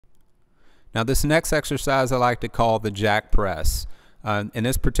Now this next exercise I like to call the jack press. In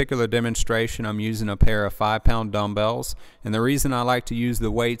this particular demonstration, I'm using a pair of 5-pound dumbbells, and the reason I like to use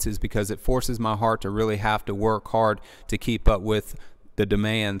the weights is because it forces my heart to really have to work hard to keep up with the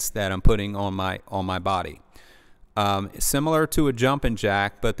demands that I'm putting on my body. Similar to a jumping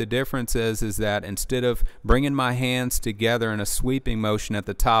jack, but the difference is that instead of bringing my hands together in a sweeping motion at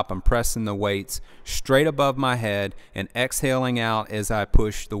the top, I'm pressing the weights straight above my head and exhaling out as I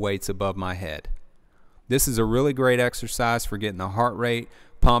push the weights above my head. This is a really great exercise for getting the heart rate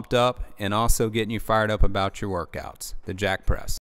pumped up and also getting you fired up about your workouts, the jack press.